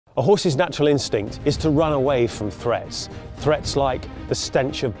A horse's natural instinct is to run away from threats. Threats like the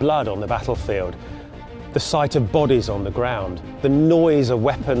stench of blood on the battlefield, the sight of bodies on the ground, the noise of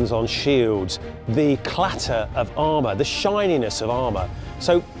weapons on shields, the clatter of armour, the shininess of armour.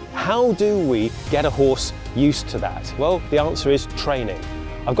 So how do we get a horse used to that? Well, the answer is training.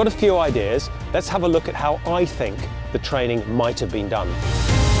 I've got a few ideas. Let's have a look at how I think the training might have been done.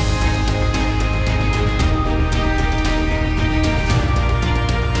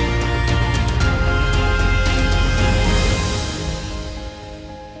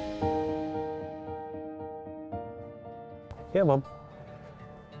 Yeah, Mum.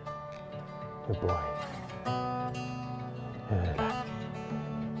 Good boy. Good.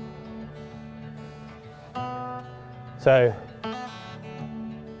 So,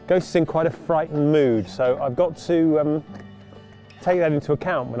 Ghost is in quite a frightened mood, so I've got to take that into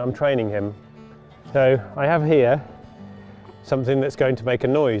account when I'm training him. So I have here something that's going to make a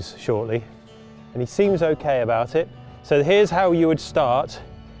noise shortly, and he seems okay about it. So here's how you would start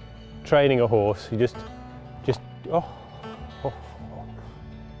training a horse. You just, oh.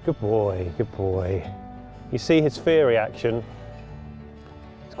 Good boy, good boy. You see his fear reaction.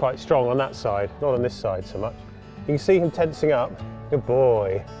 It's quite strong on that side, not on this side so much. You can see him tensing up. Good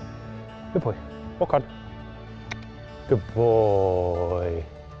boy. Good boy. Walk on. Good boy.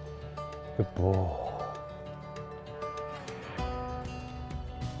 Good boy.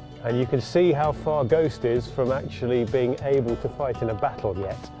 And you can see how far Ghost is from actually being able to fight in a battle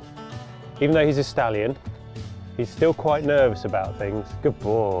yet. Even though he's a stallion, he's still quite nervous about things. Good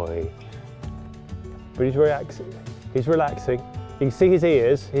boy. But he's relaxing. He's relaxing. You can see his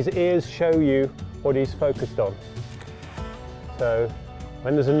ears. His ears show you what he's focused on. So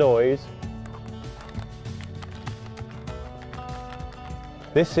when there's a noise,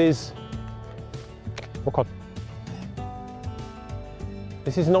 this is, walk on.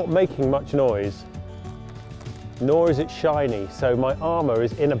 This is not making much noise, nor is it shiny. So my armour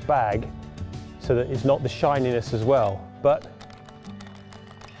is in a bag, so that it's not the shininess as well. But,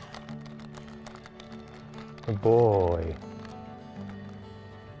 good boy,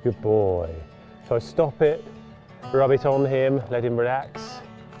 good boy. So I stop it, rub it on him, let him relax,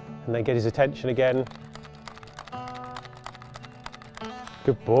 and then get his attention again.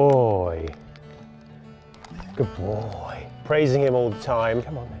 Good boy, good boy. Praising him all the time.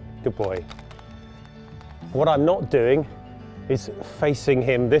 Come on then, good boy. What I'm not doing is facing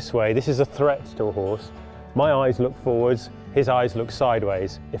him this way. This is a threat to a horse. My eyes look forwards, his eyes look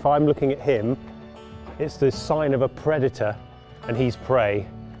sideways. If I'm looking at him, it's the sign of a predator and he's prey.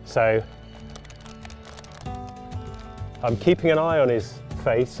 So I'm keeping an eye on his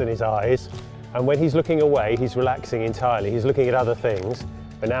face and his eyes, and when he's looking away, he's relaxing entirely. He's looking at other things,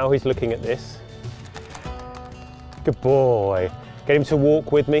 but now he's looking at this. Good boy. Get him to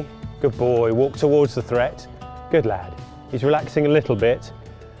walk with me. Good boy. Walk towards the threat. Good lad. He's relaxing a little bit.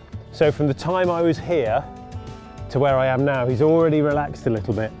 So from the time I was here to where I am now, he's already relaxed a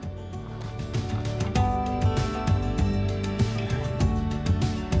little bit.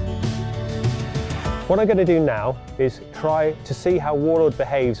 What I'm going to do now is try to see how Warlord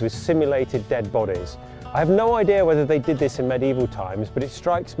behaves with simulated dead bodies. I have no idea whether they did this in medieval times, but it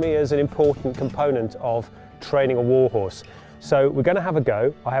strikes me as an important component of training a warhorse. So we're going to have a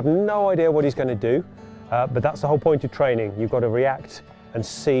go. I have no idea what he's going to do. But that's the whole point of training. You've got to react and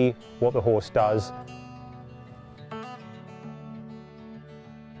see what the horse does.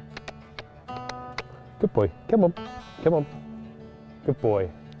 Good boy, come on, come on. Good boy.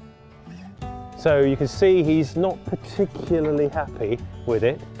 So you can see he's not particularly happy with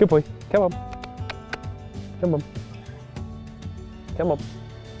it. Good boy, come on. Come on. Come on.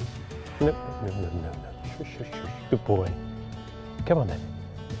 No, no, no, no, no. Shush, shush, shush. Good boy. Come on then.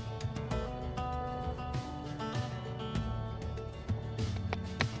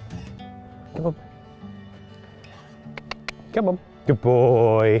 Come on. Come on. Good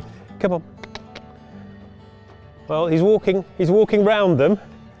boy. Come on. Well, he's walking round them.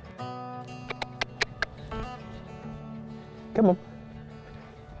 Come on.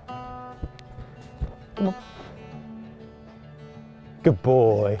 Come on. Good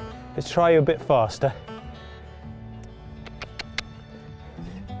boy. Let's try you a bit faster.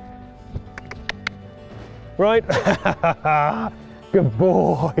 Right. Good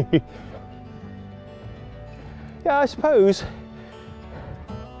boy. Yeah, I suppose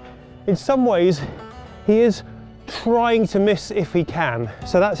in some ways he is trying to miss if he can.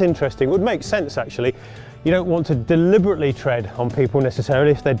 So that's interesting. It would make sense actually. You don't want to deliberately tread on people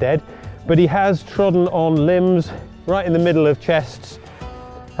necessarily if they're dead, but he has trodden on limbs right in the middle of chests.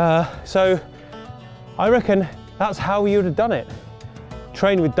 So I reckon that's how you would have done it.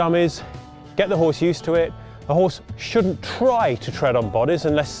 train with dummies, get the horse used to it. A horse shouldn't try to tread on bodies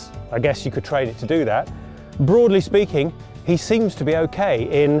unless, I guess, you could train it to do that. Broadly speaking, he seems to be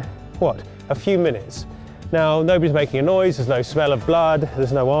okay in, what, a few minutes. Now, nobody's making a noise, there's no smell of blood,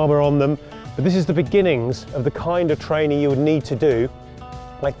 there's no armour on them, but this is the beginnings of the kind of training you would need to do,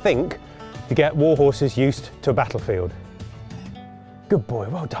 I think, to get war horses used to a battlefield. Good boy,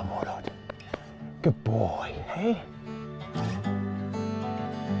 well done, Warlord. Good boy, hey?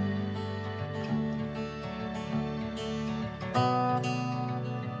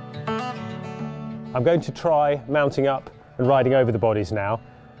 I'm going to try mounting up and riding over the bodies now.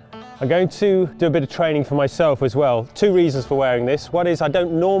 I'm going to do a bit of training for myself as well. Two reasons for wearing this. One is I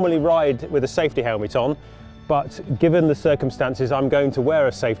don't normally ride with a safety helmet on, but given the circumstances, I'm going to wear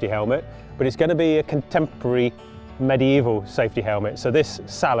a safety helmet, but it's going to be a contemporary medieval safety helmet. So this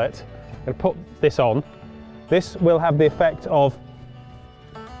sallet, I'm going to put this on. This will have the effect of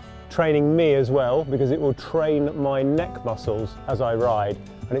training me as well, because it will train my neck muscles as I ride.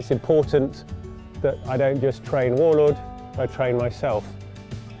 And it's important that I don't just train Warlord, I train myself.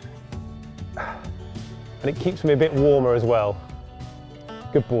 And it keeps me a bit warmer as well.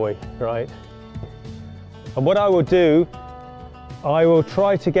 Good boy, right? And what I will do, I will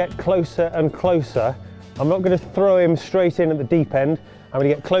try to get closer and closer. I'm not going to throw him straight in at the deep end. I'm going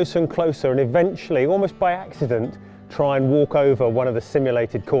to get closer and closer and eventually, almost by accident, try and walk over one of the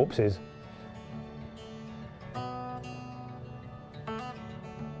simulated corpses.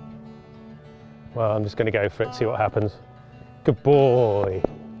 Well, I'm just going to go for it, see what happens. Good boy.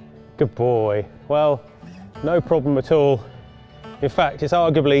 Good boy. Well, no problem at all. In fact, it's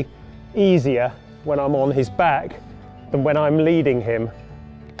arguably easier when I'm on his back than when I'm leading him.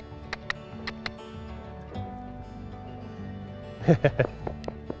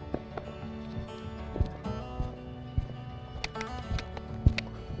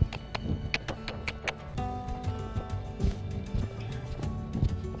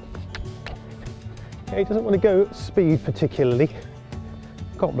 He doesn't want to go at speed particularly.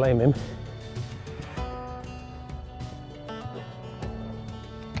 Can't blame him.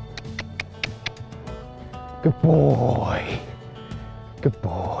 Good boy. Good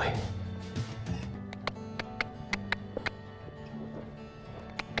boy.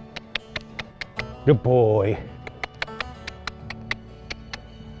 Good boy.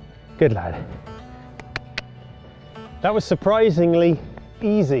 Good lad. That was surprisingly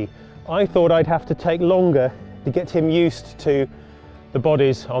easy. I thought I'd have to take longer to get him used to the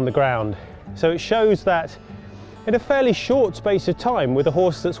bodies on the ground. So it shows that in a fairly short space of time, with a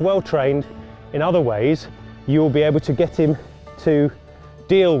horse that's well trained in other ways, you'll be able to get him to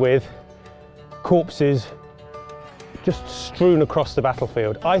deal with corpses just strewn across the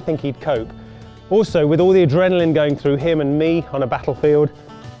battlefield. I think he'd cope. Also, with all the adrenaline going through him and me on a battlefield,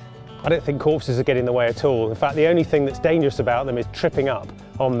 I don't think corpses are getting in the way at all. In fact, the only thing that's dangerous about them is tripping up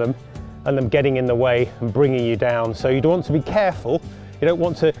on them and them getting in the way and bringing you down. So you'd want to be careful. You don't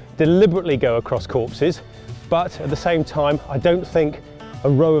want to deliberately go across corpses, but at the same time, I don't think a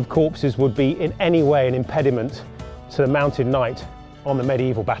row of corpses would be in any way an impediment to the mounted knight on the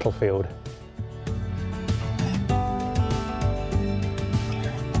medieval battlefield.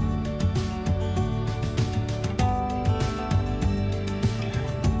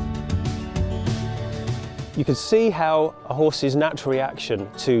 You can see how a horse's natural reaction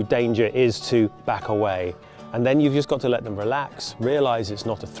to danger is to back away. And then you've just got to let them relax, realise it's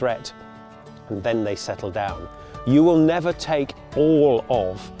not a threat, and then they settle down. You will never take all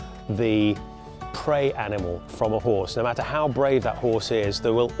of the prey animal from a horse. No matter how brave that horse is,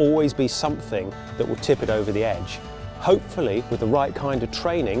 there will always be something that will tip it over the edge. Hopefully, with the right kind of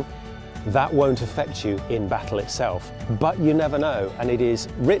training, that won't affect you in battle itself, but you never know. And it is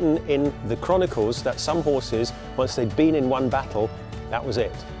written in the chronicles that some horses, once they'd been in one battle, that was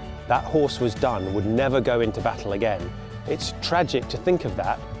it. That horse was done, would never go into battle again. It's tragic to think of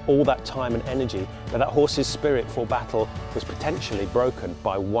that, all that time and energy, but that horse's spirit for battle was potentially broken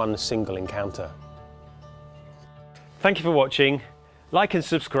by one single encounter. Thank you for watching. Like and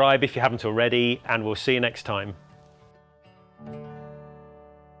subscribe if you haven't already, and we'll see you next time.